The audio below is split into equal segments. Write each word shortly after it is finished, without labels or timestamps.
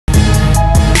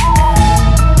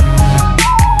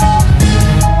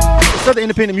of the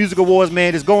Independent Music Awards,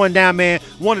 man, is going down, man.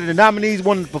 One of the nominees,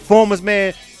 one of the performers,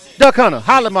 man. Duck Hunter,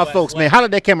 holler at my folks, man. Holler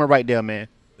at that camera right there, man.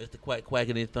 Mr. Quack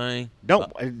anything.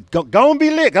 Don't go and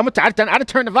be lick. I done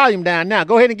turn the volume down now.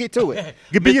 Go ahead and get to it.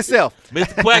 Be yourself.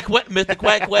 Mr. Quack, Mr.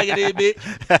 Quack it,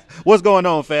 bitch. What's going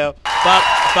on, fam?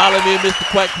 Follow me, Mr.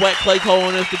 Quack Clayco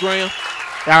on Instagram.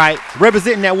 All right,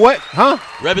 representing that what? Huh?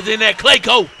 Representing that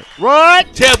Clayco. Right.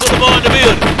 Ted Boulevard in the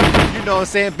building. You know what I'm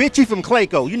saying? Bitch, you from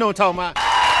Clayco. You know what I'm talking about?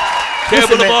 Ted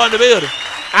Boulevard in the building.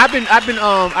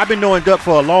 I've been knowing Duck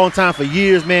for a long time, for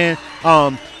years, man.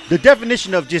 The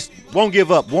definition of just won't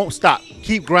give up, won't stop,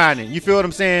 keep grinding. You feel what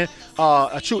I'm saying?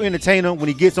 A true entertainer when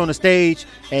he gets on the stage,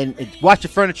 and watch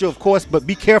your furniture, of course, but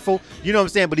be careful. You know what I'm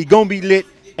saying? But he gonna be lit.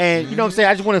 And you know what I'm saying?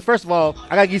 I just want to, first of all,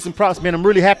 I gotta give you some props, man. I'm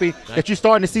really happy that you're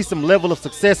starting to see some level of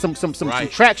success, some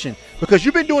traction, because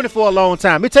you've been doing it for a long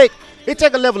time. It take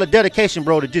a level of dedication,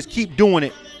 bro, to just keep doing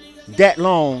it that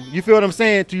long. You feel what I'm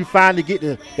saying? Till you finally get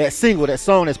that single, that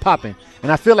song that's popping.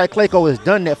 And I feel like Clayco has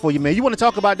done that for you, man. You want to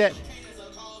talk about that?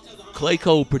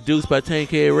 Clayco, produced by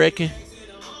 10K Wrecking,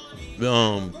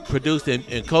 produced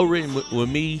and co-written with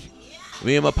me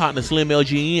and my partner Slim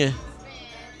LGN.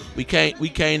 We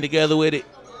came together with it.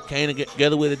 Down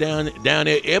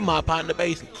there in my partner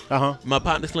basement. My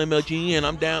partner Slim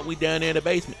LGN. We down there in the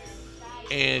basement,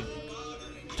 and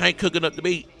Tank cooking up the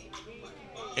beat.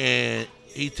 And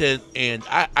he said, and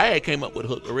I had came up with a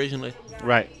hook originally.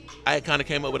 Right. I had kind of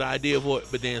came up with an idea for it,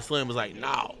 but then Slim was like,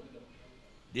 "No,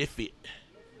 this fit.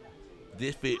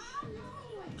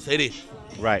 Say this.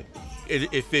 Right.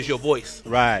 It fits your voice.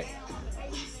 Right.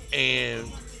 And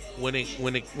when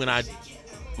I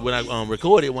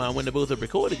recorded, when I went to the booth and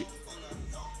recorded it,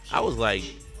 I was like,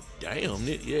 damn,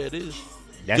 this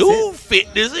dude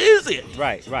fit. This is it.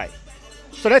 Right.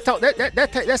 So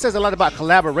that says a lot about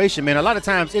collaboration, man. A lot of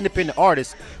times, independent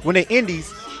artists, when they're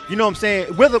indies, you know what I'm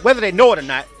saying, whether they know it or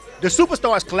not, the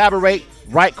superstars collaborate,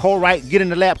 write, co-write, get in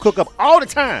the lab, cook up all the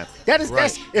time.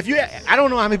 That's if you. I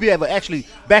don't know how many people ever actually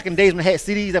back in the days when they had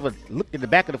CDs ever looked at the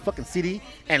back of the fucking CD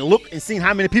and looked and seen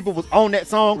how many people was on that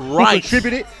song, who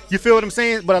contributed. You feel what I'm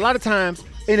saying? But a lot of times,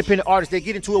 independent artists, they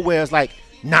get into it where it's like,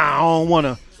 nah, I don't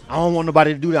want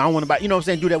nobody to do that. I don't want nobody, you know what I'm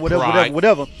saying, do that,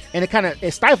 whatever. And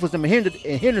it stifles them and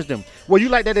hinders them. Well, you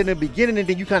like that in the beginning, and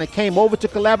then you kind of came over to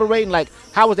collaborating. Like,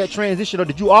 how was that transition, or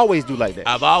did you always do like that?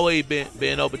 I've always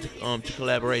been open to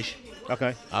collaboration.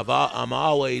 Okay. I'm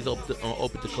always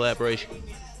open to collaboration.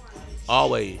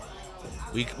 Always.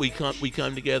 We come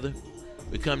together.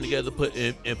 We come together, put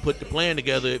the plan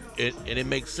together, and it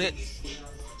makes sense.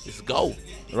 It's go.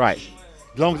 Right.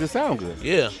 As long as it sounds good.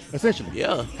 Yeah. Essentially.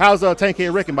 Yeah. How's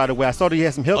 10K Wrecking, by the way? I saw that he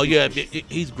had some help. Oh yeah,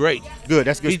 he's great. Good.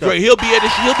 That's good. He's great. He'll be at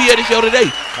the show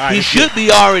today. Right, he should be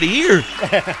already here.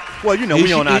 Well, you know,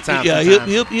 we on our time. Yeah,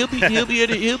 he'll be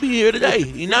here today.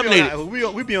 He nominated.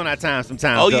 We be on our time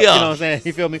sometimes. Oh yeah. You know what I'm saying?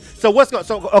 You feel me? So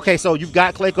so you've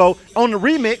got Clayco on the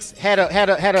remix. Had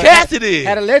Cassidy.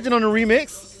 Had a legend on the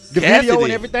remix. The video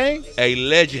and everything. A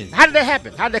legend. How did that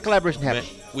happen? How did that collaboration happen?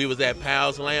 Man, we was at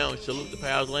Powell's Lounge. Salute to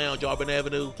Powell's Lounge, Auburn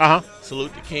Avenue.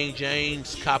 Salute to King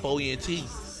James, Capo ENT.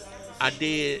 I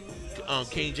did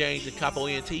King James and Capo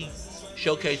ENT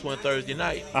showcase one Thursday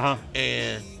night.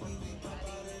 And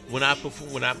when I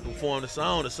performed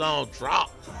the song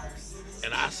dropped,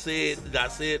 and I said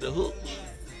the hook.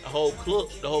 The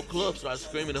whole club started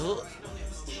screaming the hook.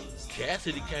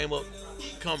 Cassidy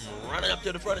come running up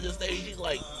to the front of the stage. He's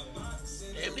like,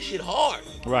 damn, this shit hard.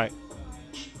 Right.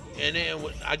 And then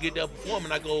when I get done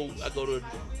performing, I go to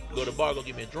the bar, go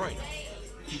get me a drink.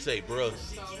 He say, bro,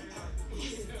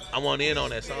 I want in on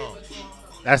that song.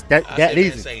 That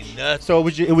easy. Say nothing. So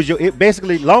it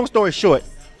basically, long story short,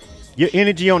 your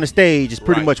energy on the stage is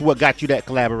pretty much what got you that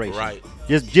collaboration. Right.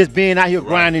 Just being out here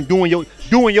grinding, doing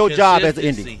your job as an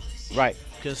indie. Right.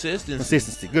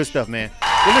 Consistency. Good stuff, man.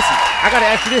 Well, listen, I gotta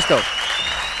ask you this though.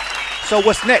 So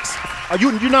what's next? Are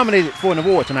you nominated for an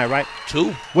award tonight, right?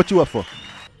 2. What you up for?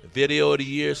 Video of the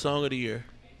year, song of the year.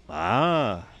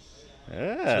 Yeah.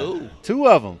 2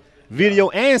 of them. Video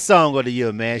and song of the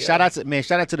year, man. Yeah. Shout out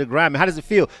to the grind, man. How does it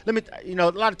feel? A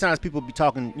lot of times people be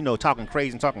talking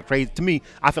crazy. To me,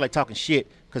 I feel like talking shit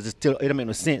because it don't make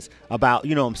no sense about,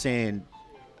 you know what I'm saying,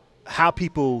 how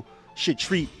people should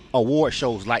treat award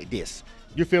shows like this.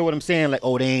 You feel what I'm saying? Like,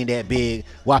 oh, they ain't that big.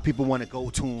 Why people want to go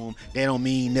to them? They don't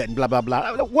mean nothing. Blah blah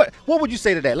blah. What would you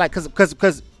say to that? Like,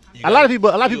 because a lot of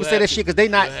people say that shit because they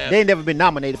ain't never been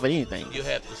nominated for anything. You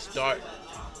have to start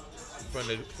from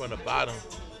the bottom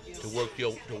to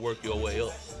work your way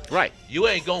up. Right. You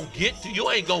ain't gonna get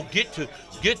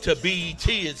to BET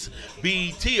and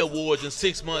BET awards in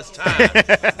 6 months time.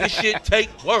 This shit take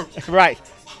work. Right.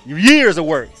 Years of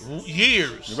work.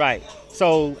 Years. Right.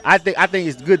 So I think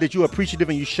it's good that you're appreciative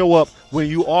and you show up when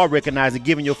you are recognized and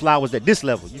giving your flowers at this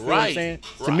level. You feel what I'm saying?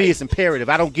 To me, it's imperative.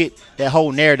 I don't get that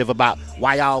whole narrative about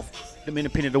why y'all them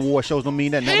independent award shows don't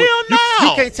mean nothing. Hell no.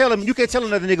 You can't tell them. You can't tell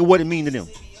another nigga what it mean to them.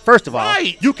 First of all,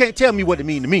 you can't tell me what it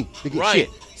mean to me to get shit.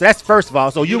 So that's first of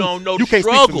all. So you don't know you the can't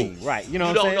struggle. Speak for me. Right? You know you what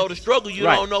I'm don't saying? know the struggle. You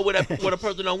don't know what a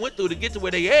person done went through to get to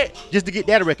where they at. Just to get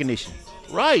that recognition.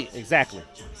 Right. Exactly.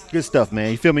 Good stuff,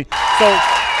 man. You feel me? So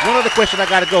one other question I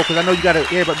gotta go because I know you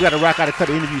gotta rock out to cut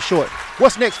the interview short.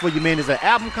 What's next for you, man? Is an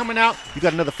album coming out? You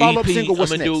got another follow-up single?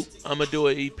 What's next? I'm gonna do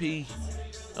an EP.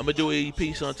 I'm gonna do an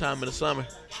EP sometime in the summer.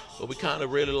 But we kind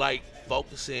of really like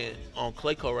focusing on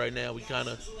Clayco right now. We kind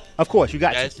of course, you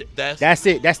got that's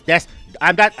it. That's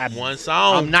I'm not one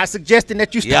song. I'm not suggesting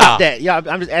that you stop that. Yeah,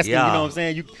 I'm just asking. You know what I'm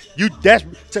saying? You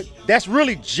that's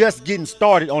really just getting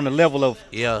started on the level of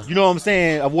you know what I'm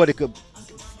saying, of what it could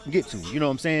get to. You know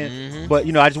what I'm saying? But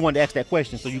I just wanted to ask that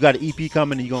question. So you got an EP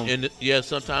coming, and you going?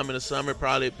 Sometime in the summer,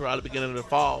 probably beginning of the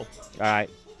fall. All right.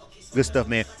 Good stuff,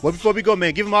 man. Well, before we go,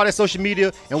 man, give them all that social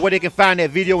media and where they can find that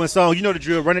video and song. You know the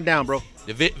drill. Run it down, bro.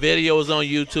 The video is on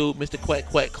YouTube. Mr. Quack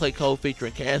Quack Clayco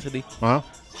featuring Cassidy.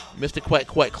 Mr. Quack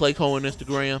Quack Clayco on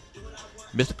Instagram.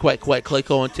 Mr. Quack Quack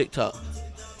Clayco on TikTok.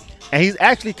 And he's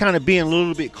actually kind of being a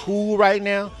little bit cool right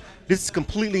now. This is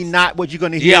completely not what you're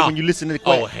gonna hear when you listen to the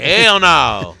Quack. Oh hell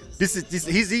no!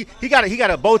 He got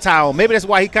a bow tie on. Maybe that's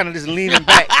why he kind of just leaning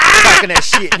back, talking that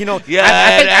shit. You know? Yeah,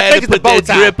 I think it's the bow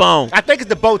tie. Drip on. I think it's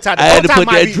the bow tie. I had to put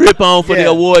that drip on for the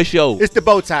award show. It's the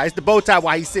bow tie. It's the bow tie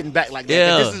while he's sitting back like that.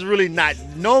 Yeah. This is really not.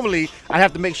 Normally, I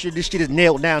have to make sure this shit is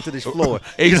nailed down to this floor.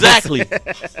 Exactly.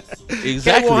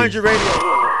 Exactly. K100 Radio.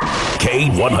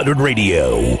 K100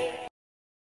 Radio.